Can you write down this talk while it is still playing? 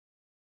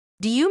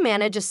Do you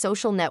manage a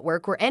social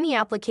network or any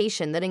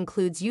application that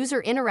includes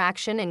user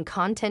interaction and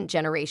content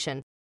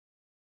generation?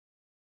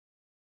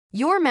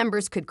 Your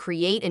members could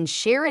create and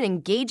share an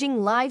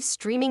engaging live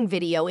streaming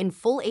video in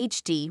full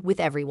HD with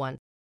everyone.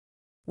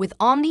 With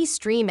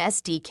Omnistream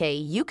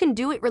SDK, you can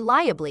do it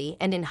reliably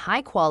and in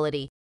high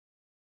quality.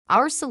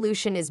 Our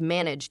solution is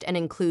managed and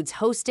includes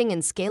hosting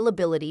and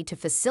scalability to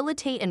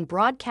facilitate and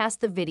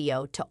broadcast the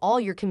video to all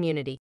your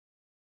community.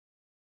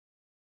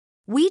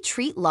 We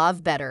treat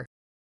love better.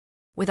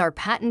 With our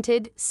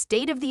patented,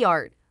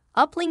 state-of-the-art,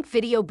 uplink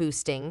video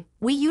boosting,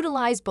 we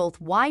utilize both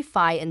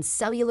Wi-Fi and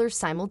cellular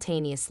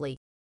simultaneously.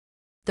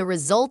 The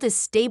result is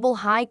stable,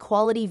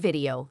 high-quality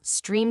video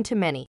streamed to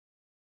many.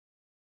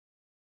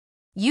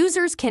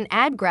 Users can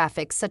add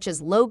graphics such as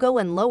logo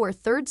and lower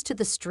thirds to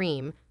the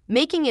stream,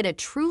 making it a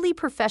truly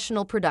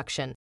professional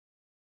production.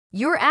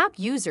 Your app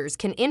users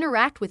can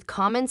interact with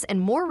comments and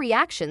more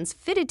reactions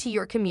fitted to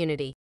your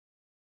community.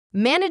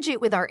 Manage it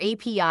with our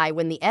API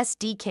when the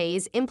SDK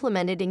is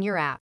implemented in your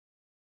app.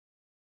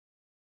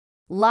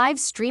 Live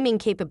streaming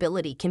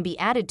capability can be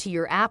added to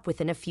your app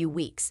within a few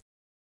weeks.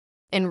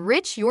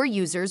 Enrich your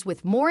users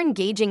with more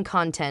engaging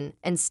content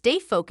and stay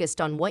focused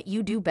on what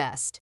you do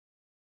best.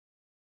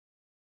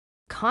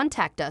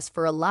 Contact us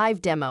for a live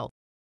demo.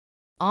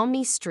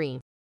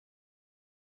 Omnistream.